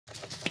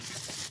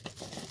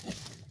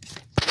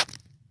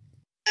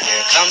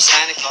comes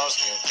Santa Claus,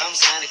 here comes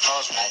Santa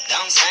Claus, right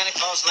down Santa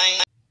Claus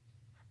Lane.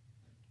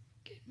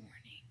 Good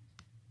morning.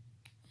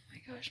 Oh my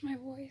gosh, my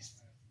voice.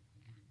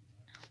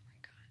 Oh my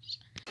gosh.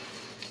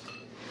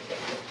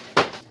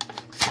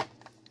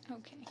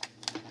 Okay.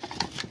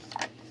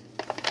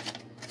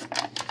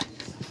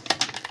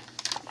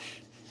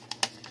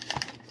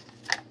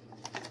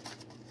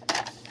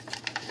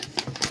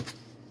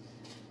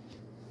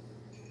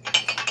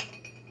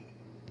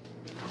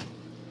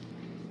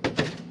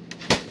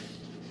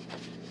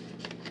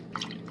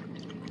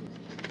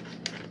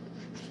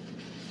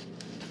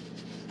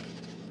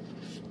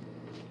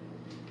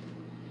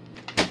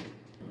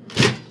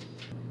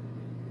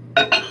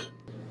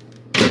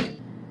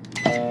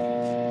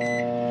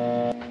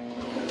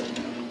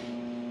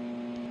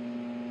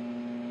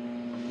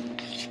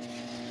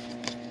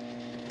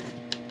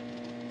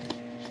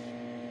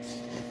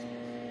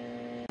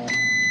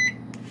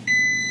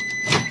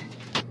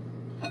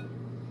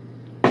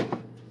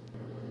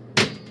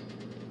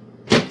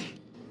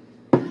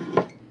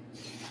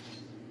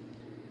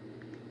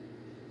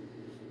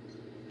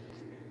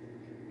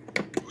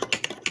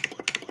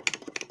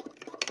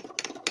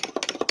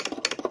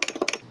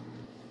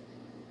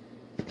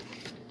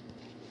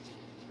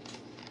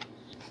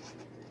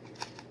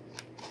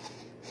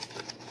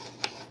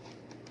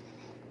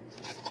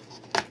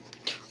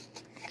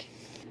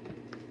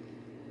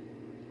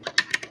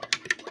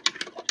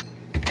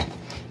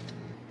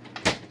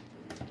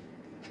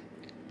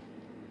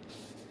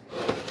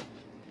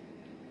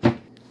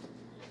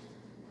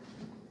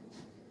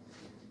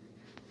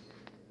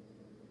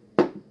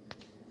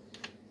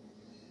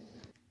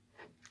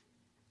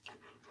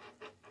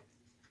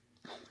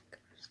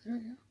 There we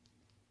go.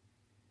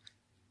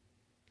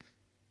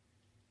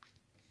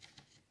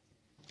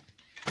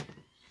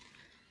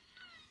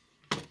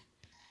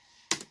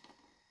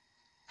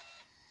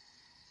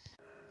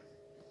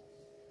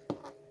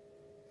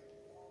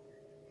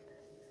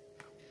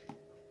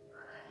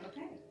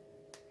 Okay.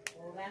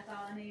 Well, that's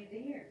all I needed to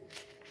hear.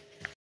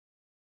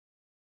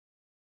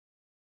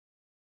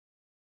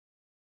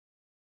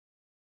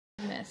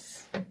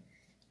 Miss.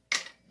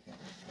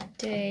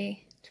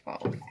 Day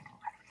 12.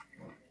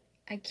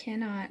 I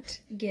cannot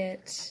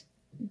get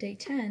day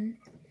 10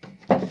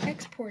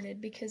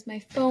 exported because my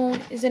phone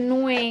is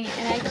annoying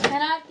and I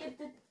cannot get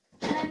the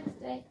 10th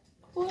day.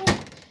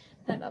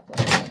 That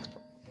upload.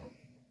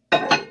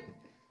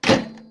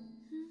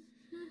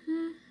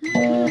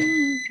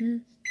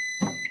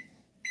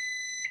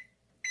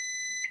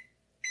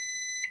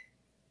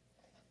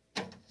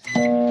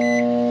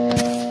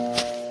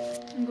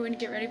 I'm going to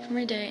get ready for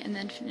my day and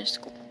then finish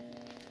school.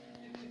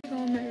 I go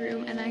in my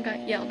room and I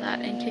got yelled at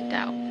and kicked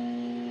out.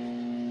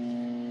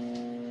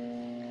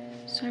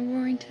 So I'm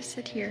going to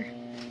sit here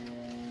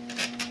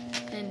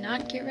and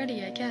not get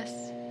ready, I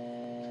guess.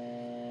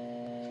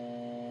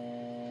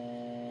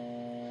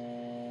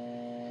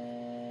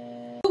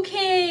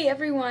 Okay,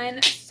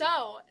 everyone.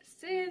 So,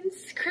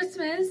 since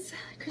Christmas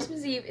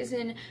Eve is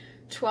in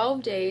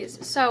 12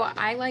 days, so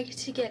I like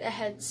to get a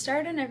head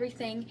start on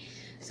everything.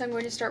 So I'm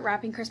going to start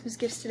wrapping Christmas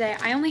gifts today.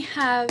 I only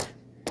have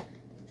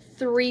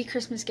 3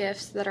 Christmas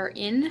gifts that are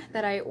in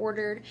that I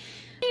ordered.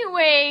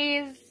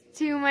 Anyways,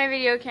 to my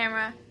video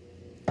camera.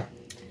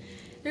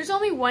 There's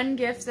only one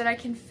gift that I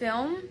can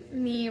film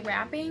me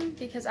wrapping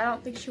because I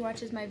don't think she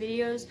watches my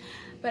videos.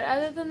 But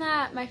other than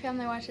that, my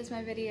family watches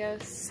my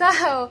videos. So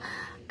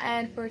I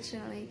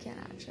unfortunately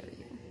cannot show you.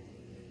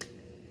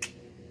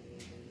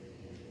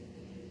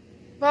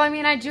 Well, I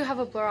mean, I do have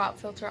a blur out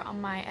filter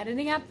on my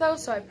editing app though,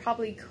 so I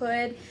probably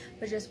could,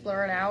 but just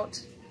blur it out.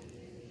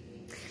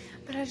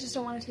 But I just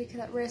don't want to take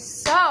that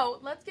risk. So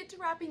let's get to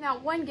wrapping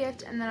that one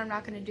gift and then I'm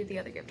not going to do the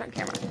other gift on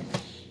camera.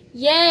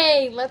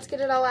 Yay! Let's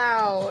get it all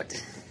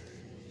out.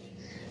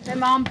 My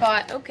mom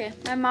bought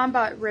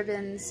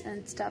ribbons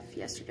and stuff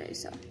yesterday,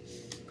 so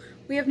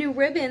we have new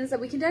ribbons that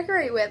we can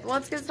decorate with.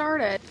 Let's get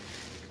started.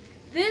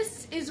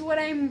 This is what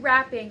I'm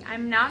wrapping.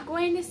 I'm not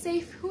going to say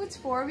who it's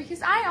for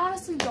because I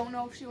honestly don't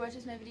know if she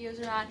watches my videos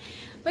or not.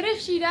 But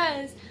if she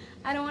does,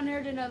 I don't want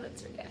her to know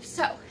that's her gift.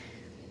 So,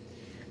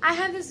 I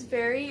have this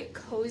very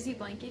cozy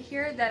blanket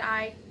here that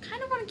I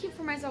kind of want to keep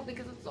for myself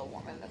because it's so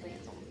warm and the thing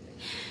is so warm.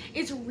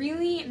 It's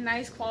really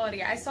nice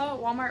quality. I saw it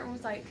at Walmart and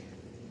was like,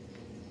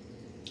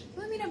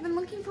 well, I mean, I've been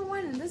looking for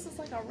one and this is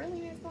like a really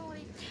nice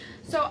quality.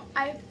 So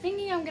I'm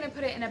thinking I'm going to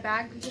put it in a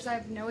bag because I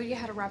have no idea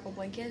how to wrap a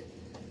blanket.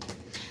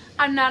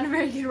 I'm not a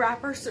very good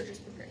wrapper, so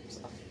just prepare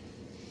yourself.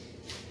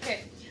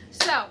 Okay,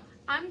 so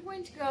I'm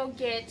going to go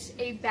get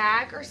a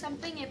bag or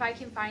something if I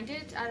can find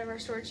it out of our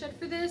storage shed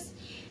for this.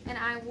 And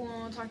I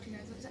will talk to you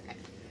guys in a second.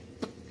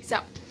 So,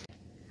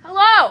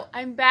 hello,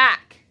 I'm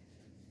back.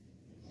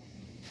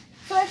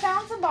 So I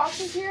found some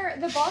boxes here.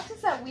 The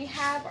boxes that we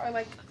have are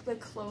like the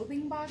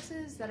clothing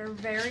boxes that are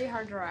very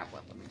hard to wrap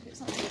with. Let me do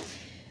something.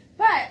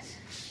 But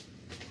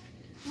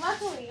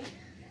luckily,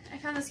 I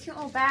found this cute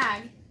little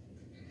bag.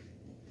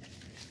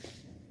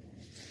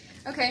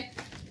 Okay,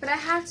 but I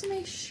have to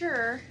make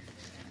sure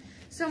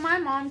So my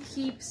mom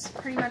keeps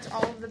pretty much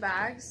all of the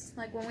bags.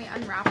 Like when we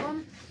unwrap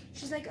them,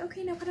 she's like,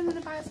 okay, now put them in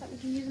the bag so that we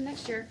can use them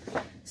next year.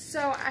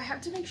 So I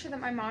have to make sure that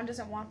my mom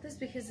doesn't want this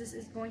because this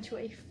is going to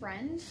a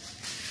friend.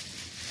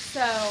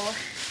 So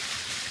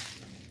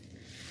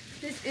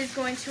this is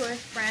going to a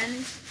friend.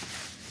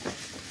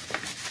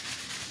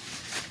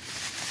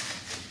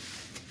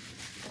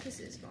 This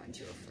is going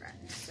to a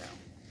friend, so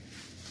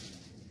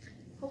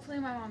hopefully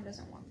my mom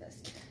doesn't want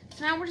this.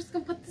 So now we're just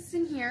gonna put this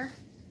in here.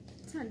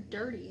 It's not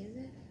dirty, is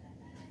it?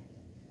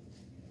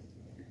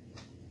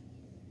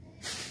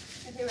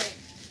 Okay, wait.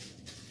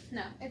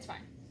 No, it's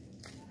fine.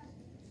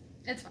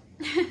 It's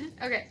fine.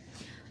 Okay.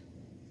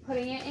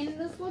 Putting it in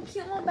this little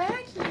cute little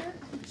bag here.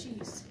 Oh,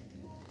 jeez.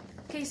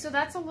 Okay, so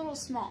that's a little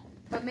small,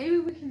 but maybe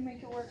we can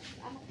make it work.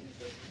 I don't think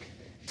we can.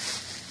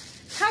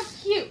 How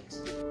cute!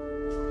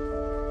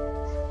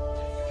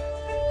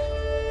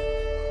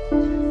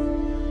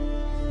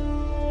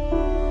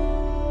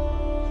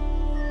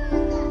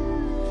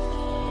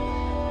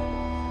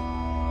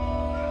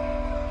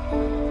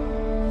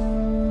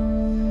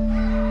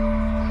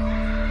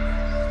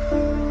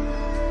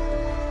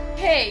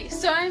 Okay,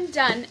 so I'm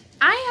done.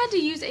 I had to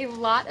use a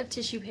lot of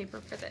tissue paper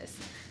for this.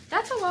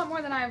 That's a lot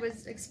more than I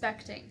was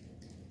expecting.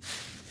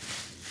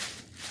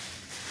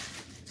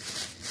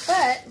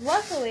 But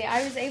luckily,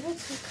 I was able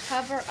to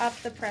cover up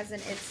the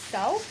present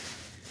itself.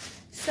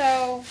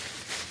 So,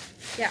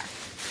 yeah,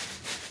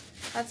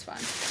 that's fun.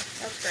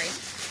 That's great.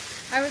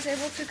 I was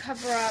able to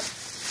cover up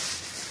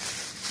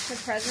the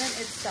present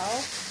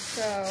itself.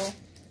 So,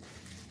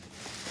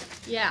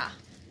 yeah.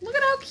 Look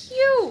at how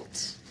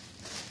cute!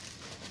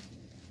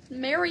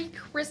 Merry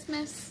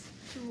Christmas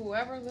to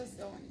whoever this is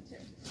going to.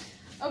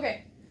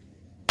 Okay,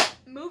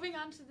 moving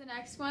on to the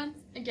next one.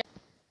 Again,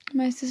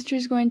 my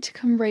sister's going to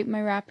come rate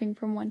my wrapping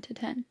from 1 to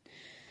 10.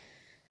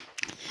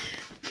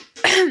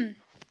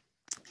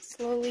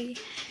 Slowly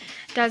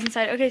dives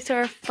inside. Okay, so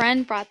our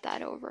friend brought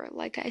that over,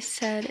 like I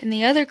said in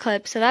the other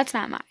clip, so that's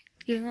not mine,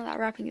 even though that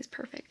wrapping is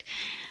perfect.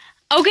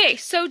 Okay,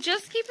 so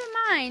just keep in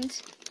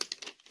mind,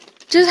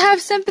 just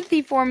have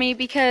sympathy for me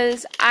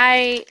because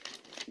I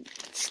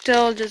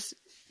still just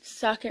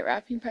suck at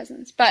wrapping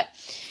presents. But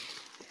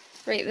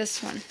rate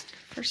this one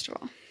first of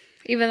all,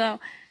 even though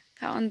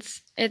that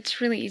one's, it's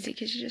really easy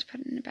because you just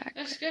put it in the bag.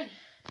 That's good.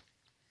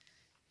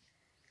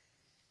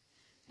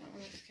 That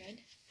one looks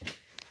good.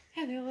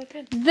 Yeah, they all look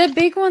good. The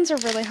big ones are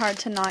really hard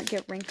to not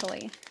get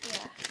wrinkly.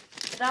 Yeah,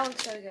 that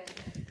looks so good.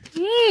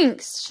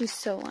 Thanks. She's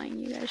so lying,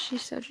 you guys.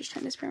 She's so just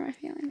trying to spare my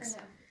feelings.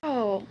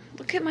 Oh,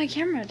 look at my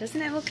camera.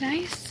 Doesn't it look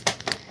nice?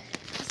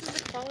 Isn't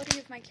the quality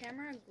of my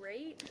camera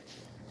great?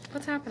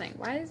 What's happening?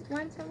 Why does it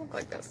look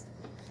like this?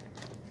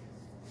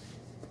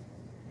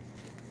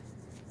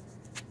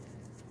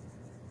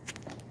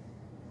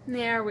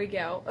 There we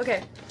go.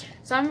 Okay,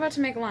 so I'm about to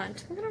make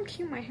lunch. Look at how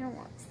cute my hair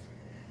was.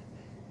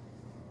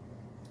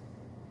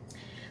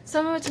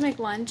 So I'm about to make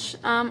lunch.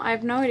 I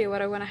have no idea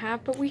what I want to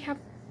have, but we have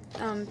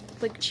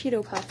like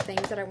Cheeto Puff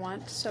things that I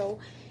want, so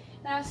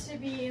it has to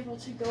be able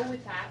to go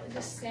with that, like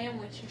a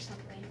sandwich or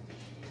something.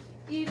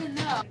 Even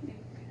though.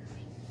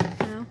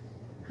 No.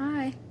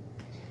 Hi.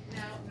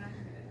 No,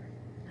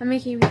 I'm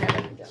making you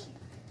better.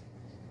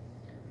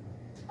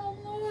 Oh,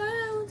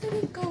 well, did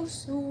it go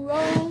so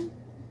wrong?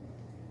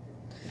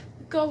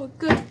 Going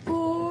good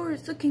for,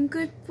 it's looking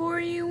good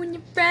for you and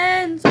your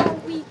friends all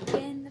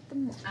weekend at the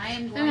mall. I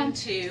am going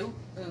to.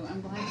 Ooh,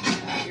 I'm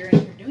glad you're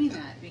in here doing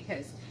that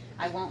because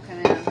I won't come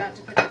in. I'm about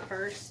to put the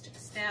first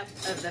step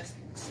of the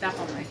stuff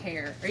on my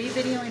hair. Are you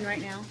videoing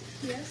right now?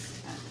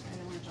 Yes. I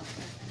don't want to jump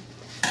there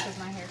because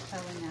my hair's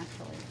totally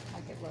naturally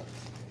like it looks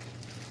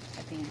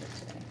at the end of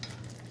today.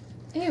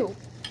 Ew.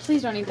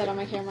 Please don't eat that on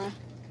my camera.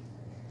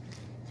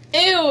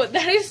 Ew,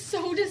 that is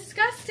so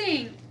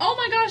disgusting. Oh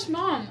my gosh,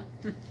 Mom.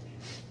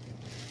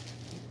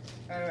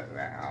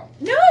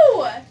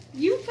 No!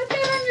 You put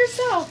that on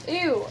yourself.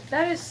 Ew,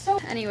 that is so...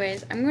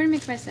 Anyways, I'm going to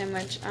make my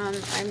sandwich. I'm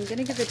going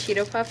to give the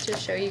Cheeto Puff to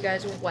show you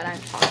guys what I'm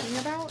talking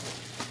about.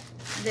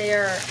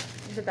 They're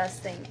the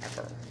best thing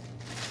ever.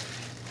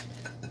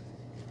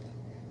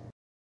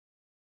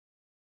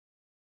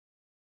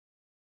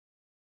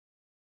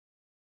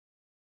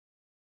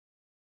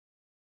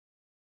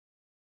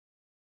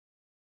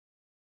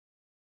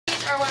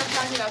 Or what I'm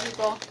talking about,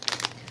 people.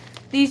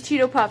 These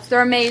Cheeto Puffs,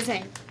 they're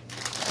amazing.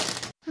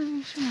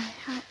 I'm sure my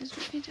hat is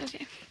right.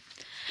 Okay.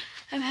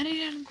 I'm heading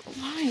down.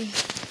 Why?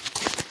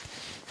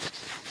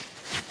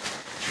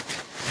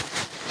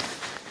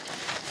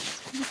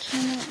 The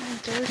camera all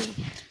dirty.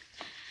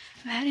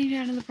 I'm heading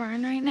down to the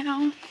barn right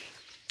now.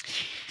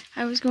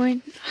 I was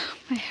going. Oh,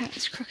 my hat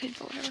is crooked,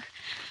 but whatever.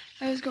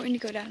 I was going to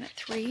go down at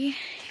 3.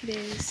 It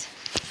is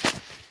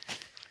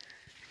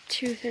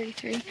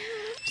 2:33. I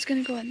was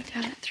gonna go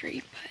down at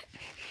 3,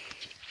 but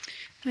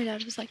my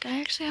dad was like, I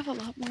actually have a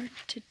lot more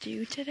to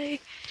do today,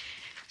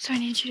 so I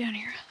need you down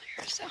here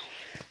earlier. So,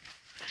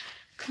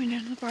 coming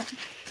down to the barn.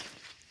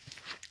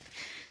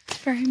 It's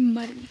very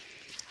muddy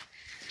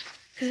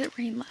because it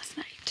rained last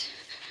night.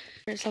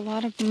 There's a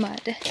lot of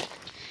mud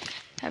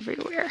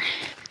everywhere.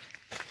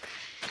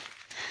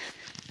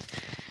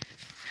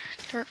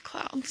 dark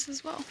clouds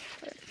as well,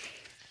 but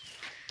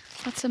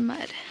lots of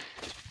mud.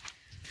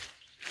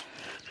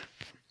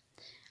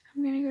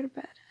 I'm gonna go to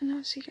bed, and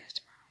I'll see you guys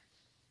tomorrow.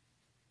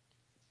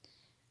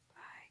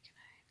 Bye, good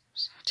night. I'm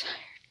so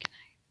tired, good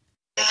night.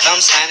 Here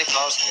comes Santa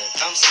Claus,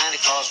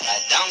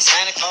 right down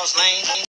Santa Claus Lane.